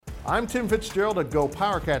I'm Tim Fitzgerald at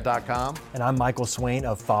GoPowerCat.com. And I'm Michael Swain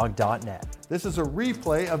of Fog.net. This is a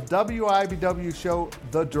replay of WIBW show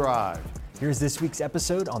The Drive. Here's this week's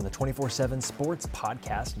episode on the 24/7 Sports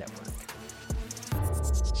Podcast Network.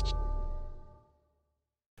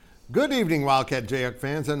 Good evening, Wildcat Jayhawk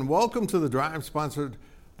fans, and welcome to The Drive, sponsored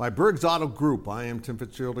by Briggs Auto Group. I am Tim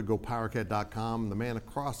Fitzgerald at GoPowerCat.com. The man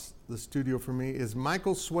across the studio from me is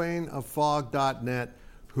Michael Swain of Fog.net,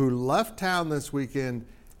 who left town this weekend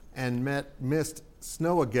and missed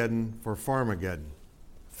Snowmageddon for Farmageddon.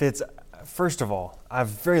 Fitz, first of all, I'm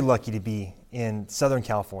very lucky to be in Southern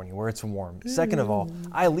California where it's warm. Second of all,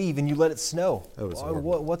 I leave and you let it snow. That was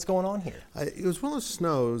horrible. What's going on here? It was one of those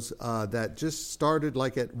snows that just started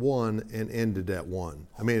like at 1 and ended at 1.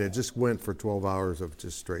 I mean, it just went for 12 hours of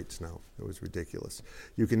just straight snow. It was ridiculous.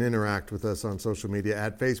 You can interact with us on social media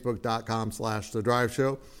at facebook.com/The Drive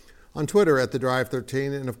Show, on Twitter at The Drive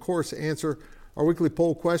 13, and of course, answer our weekly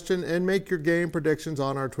poll question and make your game predictions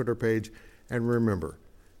on our Twitter page. And remember,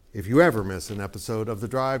 if you ever miss an episode of The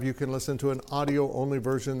Drive, you can listen to an audio-only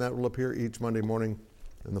version that will appear each Monday morning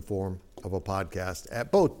in the form of a podcast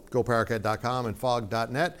at both GoPowerCat.com and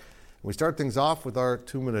Fog.net. We start things off with our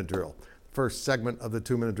 2-minute drill. First segment of the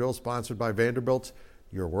 2-minute drill, sponsored by Vanderbilt's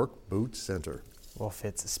Your Work Boot Center. Well,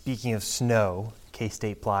 Fitz, speaking of snow,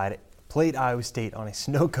 K-State played Iowa State on a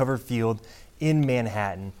snow-covered field in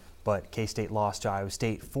Manhattan, but K-State lost to Iowa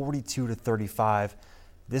State 42-35.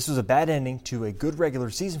 This was a bad ending to a good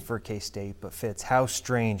regular season for K-State, but Fitz, how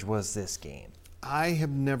strange was this game? I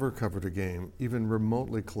have never covered a game even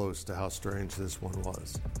remotely close to how strange this one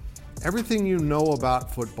was. Everything you know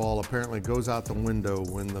about football apparently goes out the window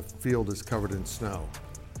when the field is covered in snow.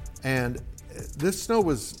 And this snow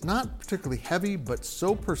was not particularly heavy, but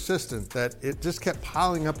so persistent that it just kept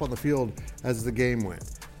piling up on the field as the game went.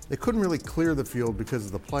 They couldn't really clear the field because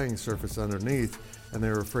of the playing surface underneath, and they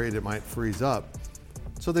were afraid it might freeze up.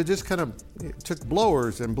 So they just kind of took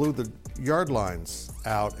blowers and blew the yard lines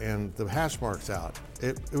out and the hash marks out.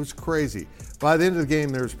 It was crazy. By the end of the game,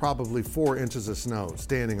 there was probably 4 inches of snow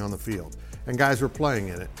standing on the field, and guys were playing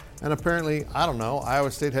in it. And apparently, I don't know,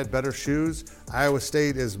 Iowa State had better shoes. Iowa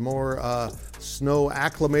State is more snow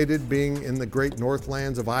acclimated, being in the great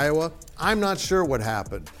northlands of Iowa. I'm not sure what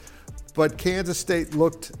happened, but Kansas State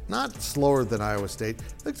looked not slower than Iowa State.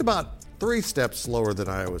 It looked about 3 steps slower than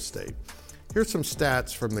Iowa State. Here's some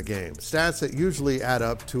stats from the game, stats that usually add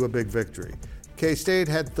up to a big victory. K-State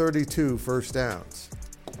had 32 first downs.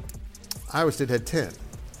 Iowa State had 10.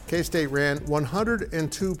 K-State ran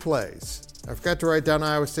 102 plays. I forgot to write down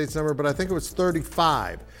Iowa State's number, but I think it was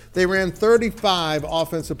 35. They ran 35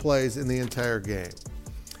 offensive plays in the entire game.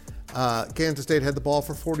 Kansas State had the ball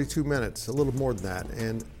for 42 minutes, a little more than that,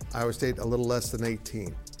 and Iowa State a little less than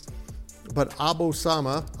 18. But Abu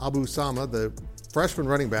Sama, the freshman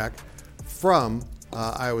running back from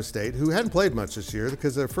Iowa State, who hadn't played much this year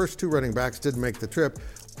because their first 2 running backs didn't make the trip,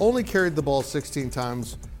 only carried the ball 16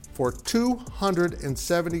 times for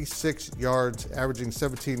 276 yards, averaging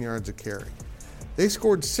 17 yards a carry. They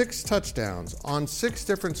scored 6 touchdowns on 6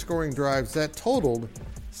 different scoring drives that totaled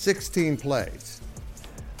 16 plays.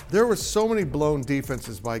 There were so many blown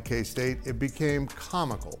defenses by K-State, it became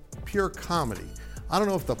comical, pure comedy. I don't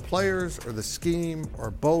know if the players or the scheme or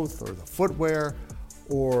both or the footwear,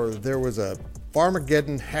 or there was a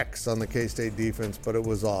Farmageddon hex on the K-State defense, but it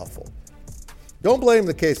was awful. Don't blame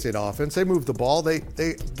the K-State offense. They moved the ball. They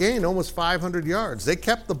gained almost 500 yards. They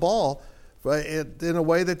kept the ball in a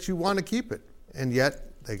way that you want to keep it. And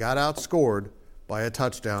yet they got outscored by a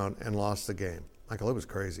touchdown and lost the game. Michael, it was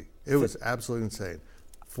crazy. It was absolutely insane.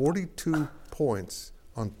 42 points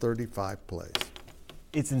on 35 plays.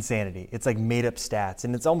 It's insanity. It's like made-up stats.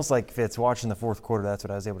 And it's almost like, Fitz, watching the fourth quarter, that's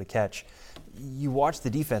what I was able to catch. You watched the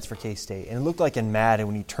defense for K-State, and it looked like in Madden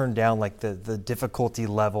when you turned down like the difficulty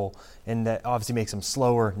level, and that obviously makes them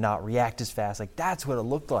slower, not react as fast. Like, that's what it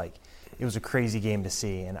looked like. It was a crazy game to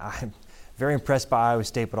see, and I'm very impressed by Iowa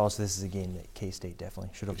State, but also this is a game that K-State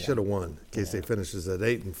definitely should have won. K-State finishes at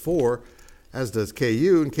 8-4. as does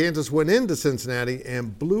KU. And Kansas went into Cincinnati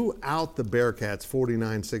and blew out the Bearcats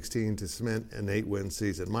 49-16 to cement an 8-win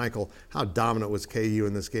season. Michael, how dominant was KU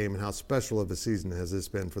in this game, and how special of a season has this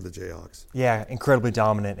been for the Jayhawks? Yeah, incredibly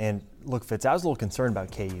dominant. And look, Fitz, I was a little concerned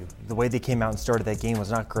about KU. The way they came out and started that game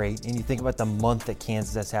was not great. And you think about the month that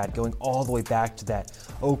Kansas has had, going all the way back to that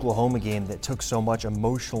Oklahoma game that took so much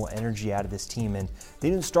emotional energy out of this team. And they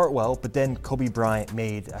didn't start well, but then Kobe Bryant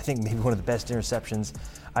made, I think, maybe one of the best interceptions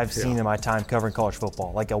I've seen in my time covering college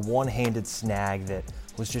football. Like a one-handed snag that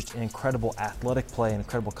was just an incredible athletic play, an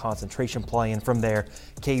incredible concentration play. And from there,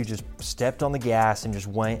 KU just stepped on the gas and just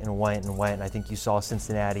went and went and went. And I think you saw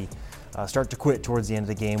Cincinnati start to quit towards the end of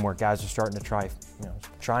the game, where guys are starting to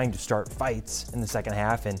trying to start fights in the second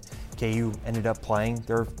half, and KU ended up playing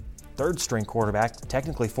their third-string quarterback,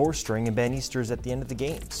 technically fourth-string, and Ben Easter's at the end of the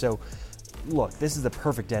game. So, look, this is the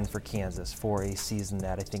perfect end for Kansas for a season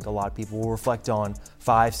that I think a lot of people will reflect on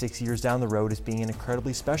 5-6 years down the road as being an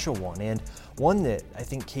incredibly special one, and one that I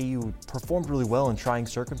think KU performed really well in trying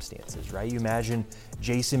circumstances, right? You imagine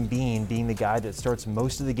Jason Bean being the guy that starts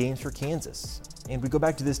most of the games for Kansas. And we go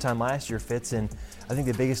back to this time last year, Fitz, and I think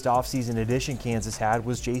the biggest offseason addition Kansas had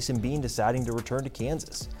was Jason Bean deciding to return to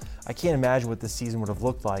Kansas. I can't imagine what this season would have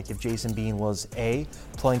looked like if Jason Bean was A,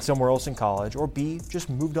 playing somewhere else in college, or B, just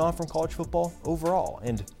moved on from college football overall.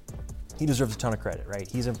 And he deserves a ton of credit, right?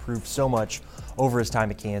 He's improved so much over his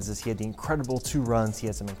time at Kansas. He had the incredible 2 runs. He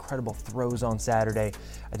had some incredible throws on Saturday.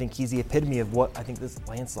 I think he's the epitome of what I think this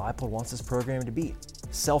Lance Leipold wants this program to be.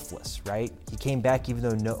 Selfless, right? He came back even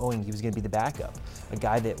though knowing he was going to be the backup. A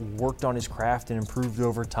guy that worked on his craft and improved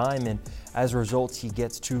over time, and as a result, he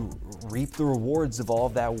gets to reap the rewards of all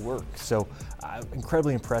of that work. So I'm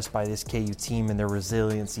incredibly impressed by this KU team and their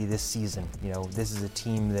resiliency this season. You know, this is a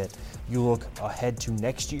team that you look ahead to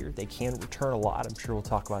next year. They can return a lot. I'm sure we'll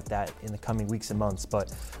talk about that in the coming weeks and months,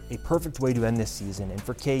 but a perfect way to end this season. And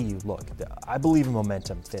for KU, look, I believe in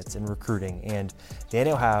momentum, Fitz, in recruiting, and they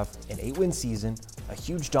now have an 8-win season, a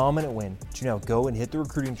huge dominant win to now go and hit the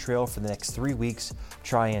recruiting trail for the next 3 weeks,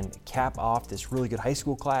 try and cap off this really good high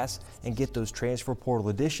school class and get those transfer portal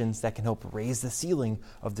additions that can help raise the ceiling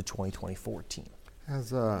of the 2024 team.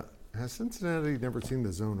 Has Cincinnati never seen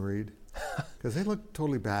the zone read? Because they look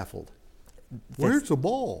totally baffled. Where's the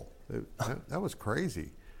ball? That was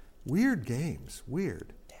crazy. Weird games.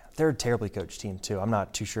 Weird. Yeah, they're a terribly coached team, too. I'm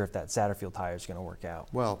not too sure if that Satterfield hire is going to work out.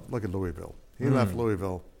 Well, look at Louisville. He left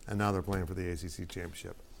Louisville, and now they're playing for the ACC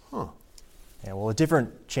championship. Huh. Yeah, well, a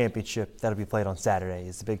different championship that'll be played on Saturday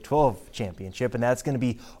is the Big 12 championship, and that's going to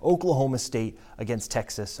be Oklahoma State against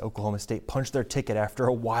Texas. Oklahoma State punched their ticket after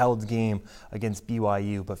a wild game against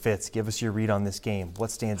BYU. But Fitz, give us your read on this game.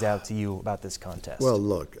 What stands out to you about this contest? Well,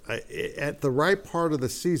 look, at the right part of the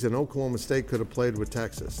season, Oklahoma State could have played with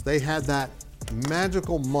Texas. They had that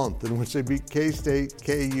magical month in which they beat K-State,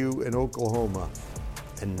 KU, and Oklahoma.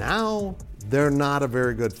 And now they're not a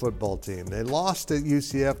very good football team. They lost at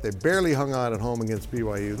UCF. They barely hung out at home against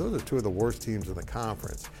BYU. Those are 2 of the worst teams in the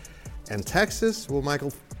conference. And Texas, well,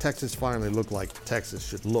 Michael, Texas finally looked like Texas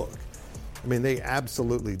should look. I mean, they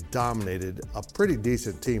absolutely dominated a pretty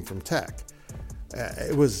decent team from Tech.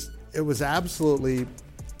 It was absolutely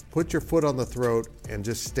put your foot on the throat and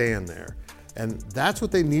just stand there. And that's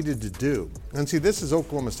what they needed to do. And see, this is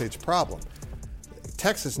Oklahoma State's problem.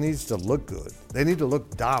 Texas needs to look good. They need to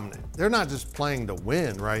look dominant. They're not just playing to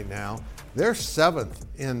win right now. They're 7th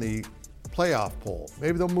in the playoff poll.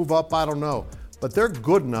 Maybe they'll move up, I don't know. But they're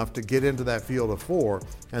good enough to get into that field of 4,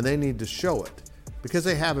 and they need to show it because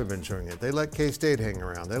they haven't been showing it. They let K-State hang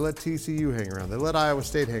around. They let TCU hang around. They let Iowa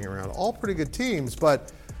State hang around. All pretty good teams,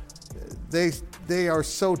 but they are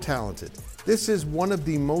so talented. This is one of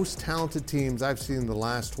the most talented teams I've seen in the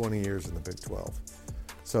last 20 years in the Big 12.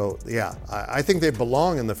 So, yeah, I think they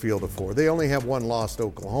belong in the field of 4. They only have 1 loss to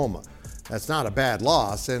Oklahoma. That's not a bad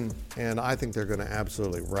loss, and I think they're going to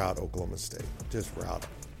absolutely rout Oklahoma State. Just rout them.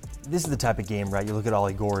 This is the type of game, right? You look at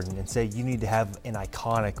Ollie Gordon and say you need to have an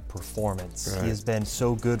iconic performance. Right. He has been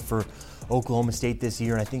so good for Oklahoma State this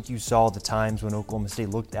year, and I think you saw the times when Oklahoma State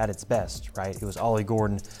looked at its best, right? It was Ollie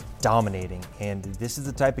Gordon dominating, and this is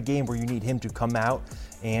the type of game where you need him to come out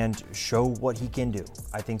and show what he can do.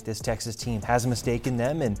 I think this Texas team has a mistake in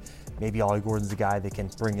them, and maybe Ollie Gordon's the guy that can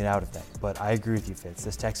bring it out of them. But I agree with you, Fitz.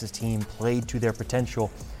 This Texas team played to their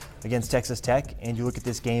potential against Texas Tech, and you look at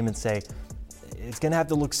this game and say, it's going to have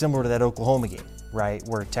to look similar to that Oklahoma game, right,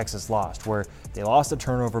 where Texas lost, where they lost a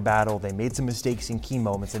turnover battle, they made some mistakes in key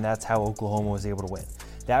moments, and that's how Oklahoma was able to win.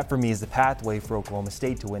 That, for me, is the pathway for Oklahoma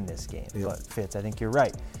State to win this game. Yep. But, Fitz, I think you're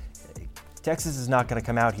right. Texas is not going to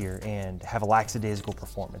come out here and have a lackadaisical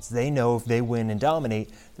performance. They know if they win and dominate,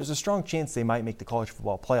 there's a strong chance they might make the college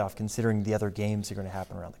football playoff, considering the other games that are going to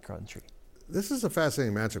happen around the country. This is a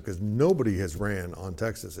fascinating matchup because nobody has ran on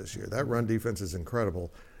Texas this year. That run defense is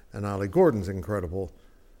incredible, and Ollie Gordon's incredible.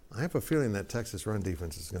 I have a feeling that Texas run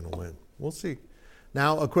defense is going to win. We'll see.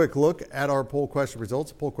 Now, a quick look at our poll question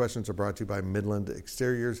results. Poll questions are brought to you by Midland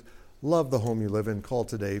Exteriors. Love the home you live in. Call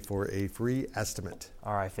today for a free estimate.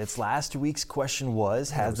 All right, Fitz. Last week's question was,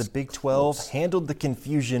 has the Big 12 handled the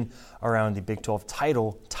confusion around the Big 12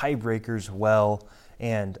 title tiebreakers well?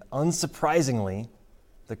 And unsurprisingly,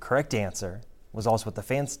 the correct answer was also what the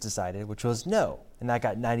fans decided, which was no. And that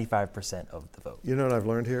got 95% of the vote. You know what I've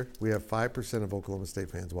learned here? We have 5% of Oklahoma State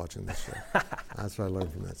fans watching this show. That's what I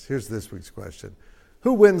learned from this. Here's this week's question.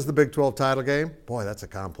 Who wins the Big 12 title game? Boy, that's a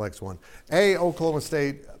complex one. A, Oklahoma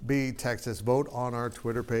State. B, Texas. Vote on our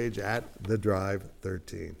Twitter page at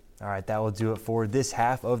TheDrive13. All right, that will do it for this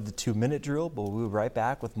half of the 2-minute drill, but we'll be right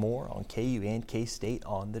back with more on KU and K-State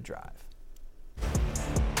on The Drive.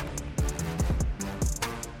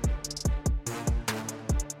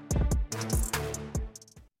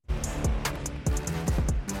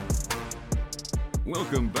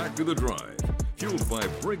 Welcome back to The Drive, fueled by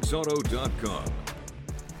BriggsAuto.com.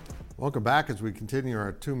 Welcome back as we continue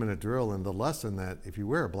our 2-minute drill and the lesson that if you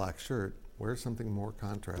wear a black shirt, wear something more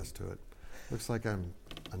contrast to it. Looks like I'm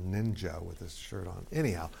a ninja with this shirt on.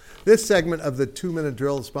 Anyhow, this segment of the 2-minute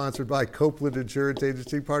drill is sponsored by Copeland Insurance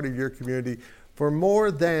Agency, part of your community for more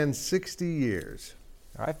than 60 years.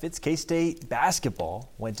 All right, Fitz, K-State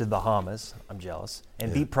basketball went to the Bahamas, I'm jealous,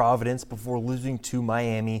 and beat Providence before losing to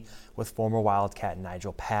Miami with former Wildcat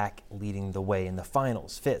Nigel Pack leading the way in the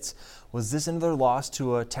finals. Fitz, was this another loss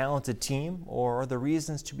to a talented team, or are there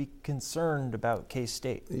reasons to be concerned about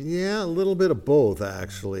K-State? Yeah, a little bit of both,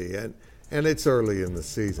 actually. And it's early in the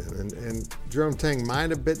season. And Jerome Tang might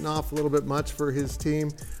have bitten off a little bit much for his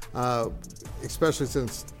team, especially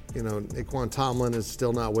since Naquan Tomlin is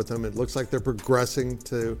still not with them. It looks like they're progressing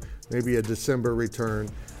to maybe a December return.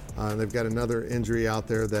 They've got another injury out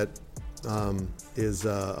there that is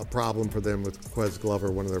a problem for them with Quez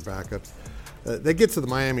Glover, one of their backups. They get to the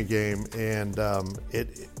Miami game, and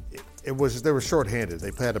they were shorthanded.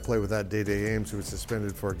 They had to play without Day-Day Ames, who was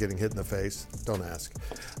suspended for getting hit in the face. Don't ask.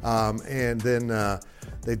 And then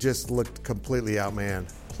they just looked completely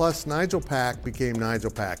outmanned. Plus, Nigel Pack became Nigel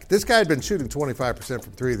Pack. This guy had been shooting 25%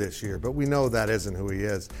 from three this year, but we know that isn't who he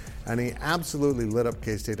is. And he absolutely lit up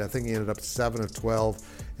K-State. I think he ended up 7 of 12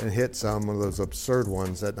 and hit some of those absurd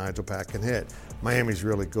ones that Nigel Pack can hit. Miami's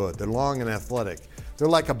really good. They're long and athletic. They're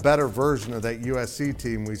like a better version of that USC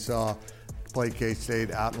team we saw play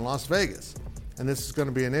K-State out in Las Vegas. And this is going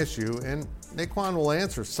to be an issue, and Naquan will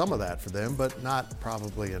answer some of that for them, but not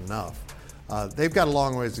probably enough. They've got a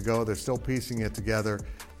long ways to go. They're still piecing it together,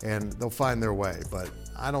 and they'll find their way. But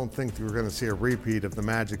I don't think we're going to see a repeat of the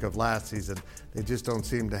magic of last season. They just don't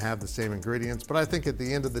seem to have the same ingredients. But I think at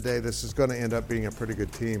the end of the day, this is going to end up being a pretty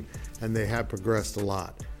good team, and they have progressed a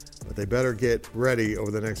lot. But they better get ready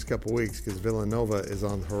over the next couple weeks because Villanova is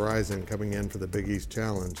on the horizon coming in for the Big East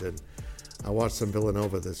Challenge. And I watched some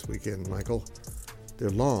Villanova this weekend, Michael. They're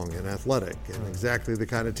long and athletic and exactly the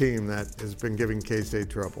kind of team that has been giving K-State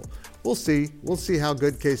trouble. We'll see. We'll see how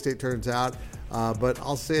good K-State turns out. But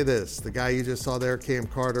I'll say this. The guy you just saw there, Cam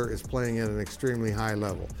Carter, is playing at an extremely high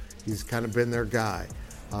level. He's kind of been their guy.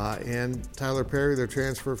 And Tyler Perry, their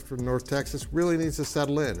transfer from North Texas, really needs to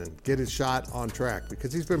settle in and get his shot on track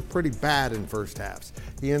because he's been pretty bad in first halves.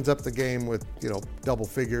 He ends up the game with, double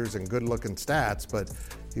figures and good-looking stats, but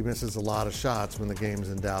he misses a lot of shots when the game's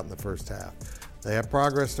in doubt in the first half. They have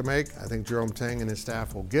progress to make. I think Jerome Tang and his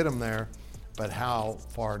staff will get them there, but how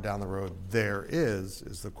far down the road there is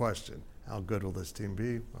the question. How good will this team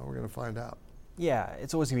be? Well, we're going to find out. Yeah,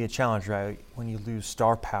 it's always going to be a challenge, right? When you lose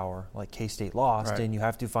star power like K-State lost, Right. and you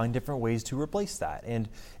have to find different ways to replace that. And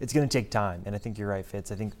it's going to take time. And I think you're right,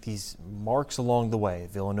 Fitz. I think these marks along the way,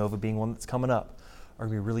 Villanova being one that's coming up, are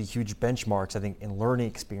going to be really huge benchmarks, I think, in learning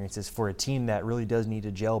experiences for a team that really does need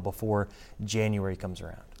to gel before January comes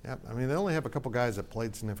around. Yep. I mean, they only have a couple guys that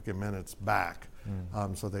played significant minutes back,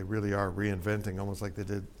 so they really are reinventing almost like they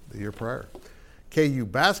did the year prior. KU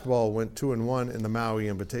basketball went 2-1 in the Maui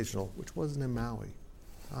Invitational, which wasn't in Maui.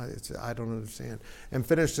 I don't understand. And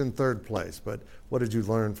finished in third place. But what did you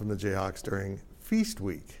learn from the Jayhawks during Feast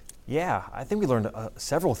Week? Yeah, I think we learned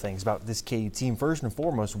several things about this KU team. First and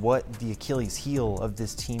foremost, what the Achilles heel of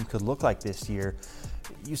this team could look like this year.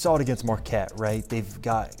 You saw it against Marquette, right? They've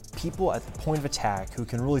got people at the point of attack who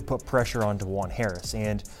can really put pressure on DeJuan Harris.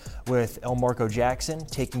 And with Elmarko Jackson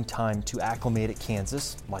taking time to acclimate at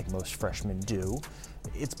Kansas, like most freshmen do,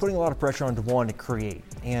 it's putting a lot of pressure on DeJuan to create.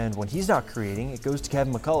 And when he's not creating, it goes to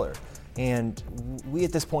Kevin McCullough. And we,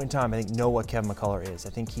 at this point in time, I think, know what Kevin McCullough is. I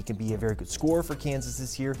think he can be a very good scorer for Kansas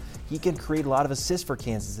this year. He can create a lot of assists for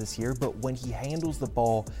Kansas this year, but when he handles the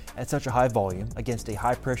ball at such a high volume against a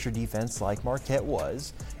high-pressure defense like Marquette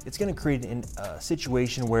was, it's going to create a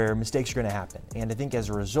situation where mistakes are going to happen. And I think as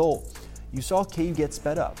a result, you saw KU get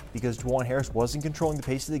sped up because DeJuan Harris wasn't controlling the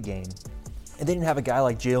pace of the game. And they didn't have a guy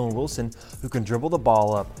like Jalen Wilson who can dribble the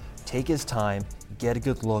ball up, take his time, get a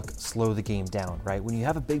good look, slow the game down, right? When you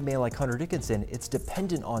have a big man like Hunter Dickinson, it's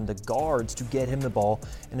dependent on the guards to get him the ball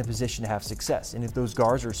in a position to have success. And if those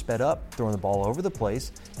guards are sped up, throwing the ball over the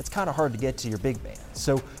place, it's kind of hard to get to your big man.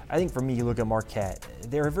 So I think for me, you look at Marquette,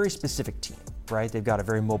 they're a very specific team, right? They've got a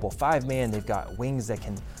very mobile 5-man, they've got wings that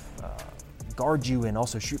can guard you and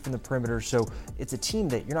also shoot from the perimeter. So it's a team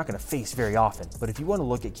that you're not going to face very often. But if you want to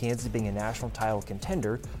look at Kansas being a national title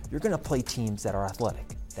contender, you're going to play teams that are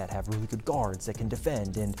athletic, that have really good guards, that can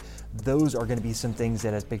defend. And those are going to be some things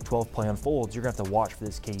that as Big 12 play unfolds, you're going to have to watch for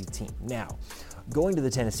this KU team. Now, going to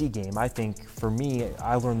the Tennessee game, I think for me,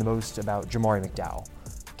 I learned the most about Jamari McDowell.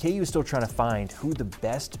 KU is still trying to find who the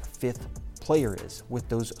best fifth player is with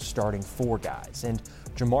those starting 4 guys. And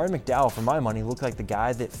Jamari McDowell, for my money, looked like the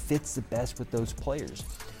guy that fits the best with those players.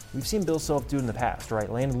 We've seen Bill Self do it in the past,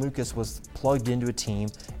 right? Landon Lucas was plugged into a team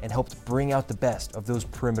and helped bring out the best of those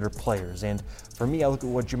perimeter players. And for me, I look at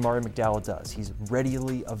what Jamari McDowell does. He's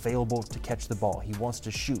readily available to catch the ball. He wants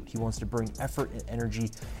to shoot. He wants to bring effort and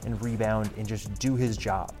energy and rebound and just do his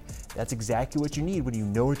job. That's exactly what you need when you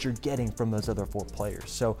know what you're getting from those other 4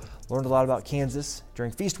 players. So learned a lot about Kansas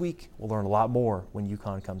during Feast Week. We'll learn a lot more when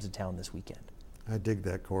UConn comes to town this weekend. I dig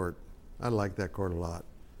that court. I like that court a lot.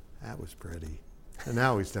 That was pretty. And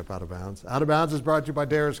now we step out of bounds. Out of Bounds is brought to you by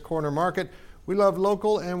Dara's Corner Market. We love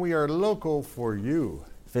local, and we are local for you.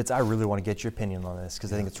 Fitz, I really want to get your opinion on this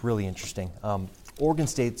because I think it's really interesting. Oregon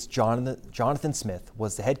State's Jonathan Smith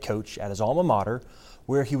was the head coach at his alma mater,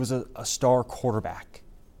 where he was a star quarterback.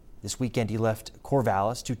 This weekend, he left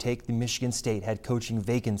Corvallis to take the Michigan State head coaching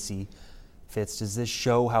vacancy. Fitz, does this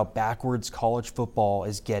show how backwards college football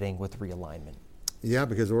is getting with realignment? Yeah,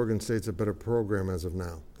 because Oregon State's a better program as of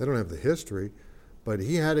now. They don't have the history, but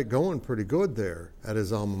he had it going pretty good there at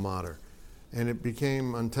his alma mater. And it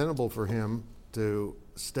became untenable for him to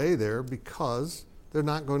stay there because they're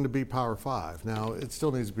not going to be Power 5. Now, it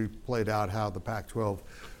still needs to be played out how the Pac-12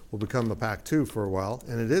 will become the Pac-2 for a while,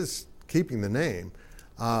 and it is keeping the name,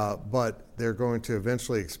 but they're going to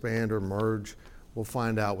eventually expand or merge. We'll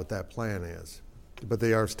find out what that plan is. But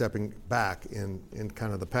they are stepping back in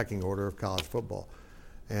kind of the pecking order of college football.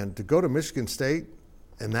 And to go to Michigan State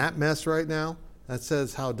and that mess right now, that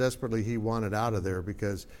says how desperately he wanted out of there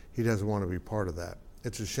because he doesn't want to be part of that.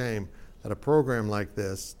 It's a shame that a program like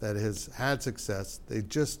this that has had success, they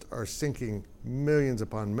just are sinking millions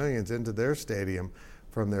upon millions into their stadium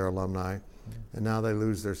from their alumni, and now they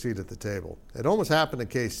lose their seat at the table. It almost happened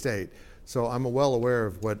at K-State, so I'm well aware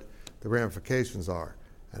of what the ramifications are.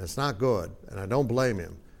 And it's not good, and I don't blame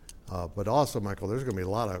him. But also, Michael, there's going to be a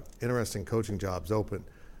lot of interesting coaching jobs open.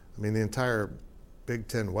 I mean, the entire Big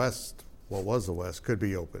Ten West, what was the West, could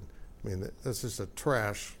be open. I mean, that's just a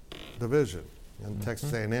trash division. And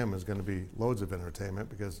Texas A&M is going to be loads of entertainment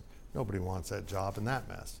because nobody wants that job in that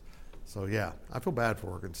mess. So, yeah, I feel bad for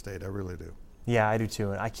Oregon State. I really do. Yeah, I do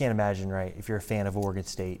too. And I can't imagine, right, if you're a fan of Oregon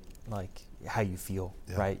State, like how you feel,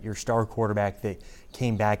 right? Your star quarterback that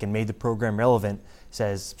came back and made the program relevant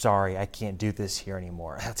says, sorry, I can't do this here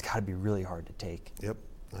anymore. That's got to be really hard to take. Yep,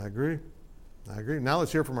 I agree. Now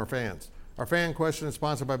let's hear from our fans. Our fan question is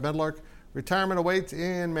sponsored by Medlark. Retirement awaits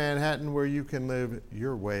in Manhattan, where you can live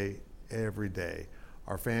your way every day.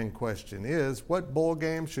 Our fan question is, what bowl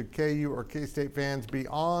game should KU or K-State fans be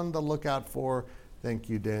on the lookout for? Thank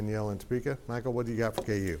you, Danielle and Topeka. Michael, what do you got for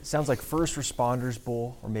KU? Sounds like First Responders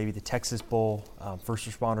Bowl or maybe the Texas Bowl. First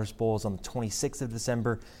Responders Bowl is on the 26th of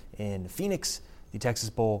December in Phoenix. The Texas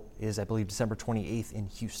Bowl is, I believe, December 28th in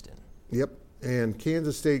Houston. Yep, and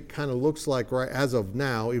Kansas State kind of looks like, right as of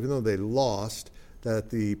now, even though they lost, that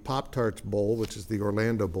the Pop-Tarts Bowl, which is the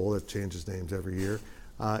Orlando Bowl that changes names every year,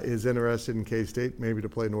 is interested in K-State, maybe to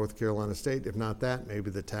play North Carolina State. If not that,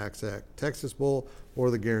 maybe the Texas Bowl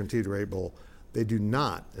or the Guaranteed Rate Bowl. They do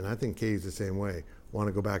not, and I think KU's the same way, want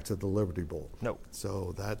to go back to the Liberty Bowl. No.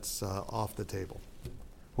 So that's off the table.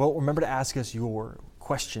 Well, remember to ask us your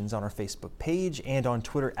questions on our Facebook page and on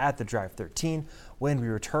Twitter at The Drive 13. When we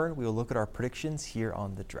return, we will look at our predictions here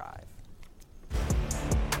on The Drive.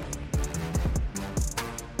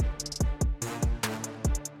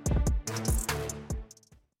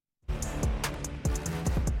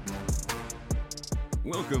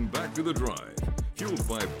 Welcome back to The Drive, fueled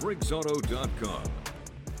by BriggsAuto.com.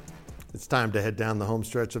 It's time to head down the home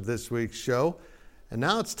stretch of this week's show. And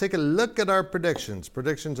now let's take a look at our predictions.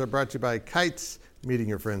 Predictions are brought to you by Kites, meeting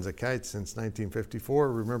your friends at Kites since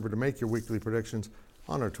 1954. Remember to make your weekly predictions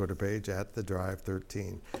on our Twitter page at The Drive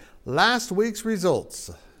 13. Last week's results.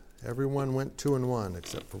 Everyone went 2-1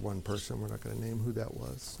 except for one person. We're not going to name who that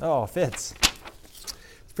was. Oh, Fitz.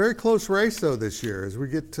 Very close race, though, this year. As we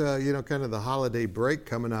get, kind of the holiday break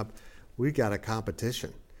coming up, we got a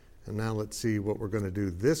competition. And now let's see what we're going to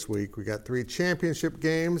do this week. We got 3 championship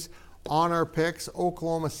games on our picks.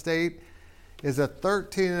 Oklahoma State is a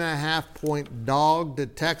 13.5-point dog to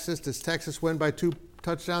Texas. Does Texas win by 2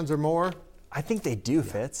 touchdowns or more? I think they do,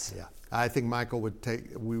 Fitz. Yeah. I think Michael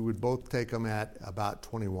we would both take them at about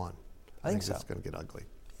 21. I think so. It's going to get ugly.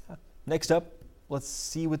 Yeah. Next up, let's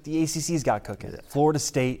see what the ACC's got cooking. Yeah. Florida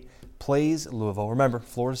State plays Louisville. Remember,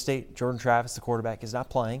 Florida State, Jordan Travis, the quarterback, is not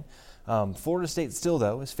playing. Florida State still,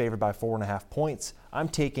 though, is favored by 4.5 points. I'm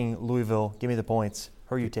taking Louisville. Give me the points.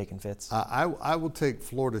 Who are you taking, Fitz? I will take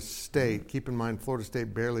Florida State. Keep in mind, Florida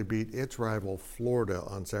State barely beat its rival Florida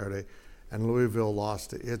on Saturday, and Louisville lost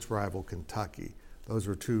to its rival Kentucky. Those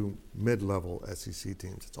were 2 mid-level SEC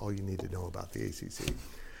teams. That's all you need to know about the ACC.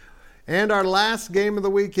 And our last game of the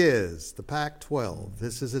week is the Pac-12.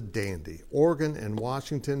 This is a dandy. Oregon and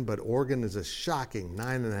Washington, but Oregon is a shocking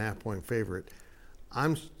 9.5-point favorite.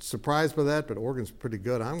 I'm surprised by that, but Oregon's pretty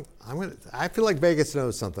good. I feel like Vegas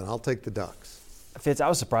knows something. I'll take the Ducks. Fitz, I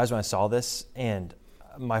was surprised when I saw this, and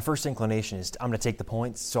my first inclination is I'm going to take the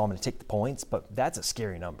points, so I'm going to take the points, but that's a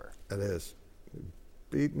scary number. It is.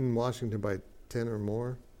 Beating Washington by 10 or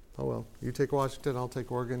more. Oh, well. You take Washington, I'll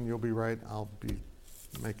take Oregon. You'll be right. I'll be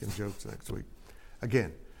making jokes next week.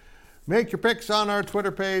 Again, make your picks on our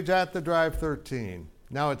Twitter page at The Drive 13.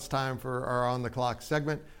 Now it's time for our On the Clock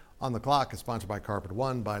segment. On the Clock is sponsored by Carpet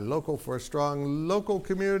One, by Local for a strong local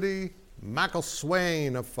community. Michael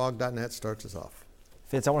Swain of Fog.net starts us off.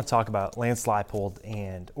 Fitz, I want to talk about Lance Leipold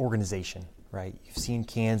and organization, right? You've seen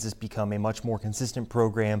Kansas become a much more consistent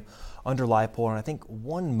program under Leipold, and I think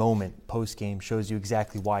one moment post-game shows you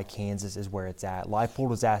exactly why Kansas is where it's at. Leipold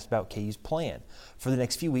was asked about KU's plan for the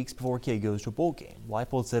next few weeks before KU goes to a bowl game.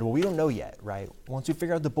 Leipold said, well, we don't know yet, right? Once we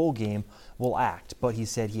figure out the bowl game, we'll act. But he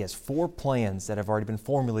said he has 4 plans that have already been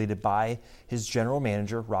formulated by his general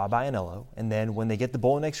manager, Rob Ianello, and then when they get the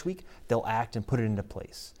bowl next week, they'll act and put it into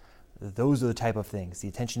place. Those are the type of things. The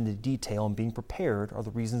attention to detail and being prepared are the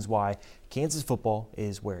reasons why Kansas football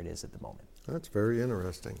is where it is at the moment. That's very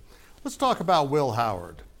interesting. Let's talk about Will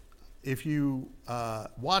Howard. If you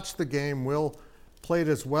watch the game, Will played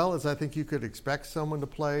as well as I think you could expect someone to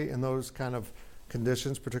play in those kind of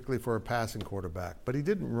conditions, particularly for a passing quarterback. But he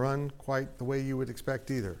didn't run quite the way you would expect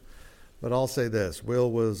either. But I'll say this, Will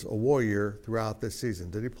was a warrior throughout this season.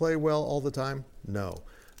 Did he play well all the time? No.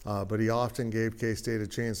 But he often gave K-State a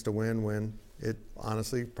chance to win when it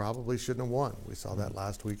honestly probably shouldn't have won. We saw that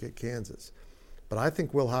last week at Kansas. But I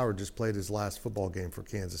think Will Howard just played his last football game for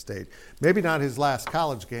Kansas State. Maybe not his last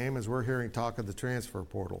college game, as we're hearing talk of the transfer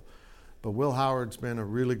portal. But Will Howard's been a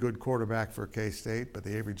really good quarterback for K-State, but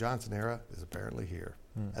the Avery Johnson era is apparently here.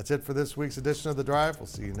 That's it for this week's edition of The Drive. We'll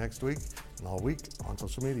see you next week and all week on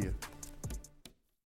social media.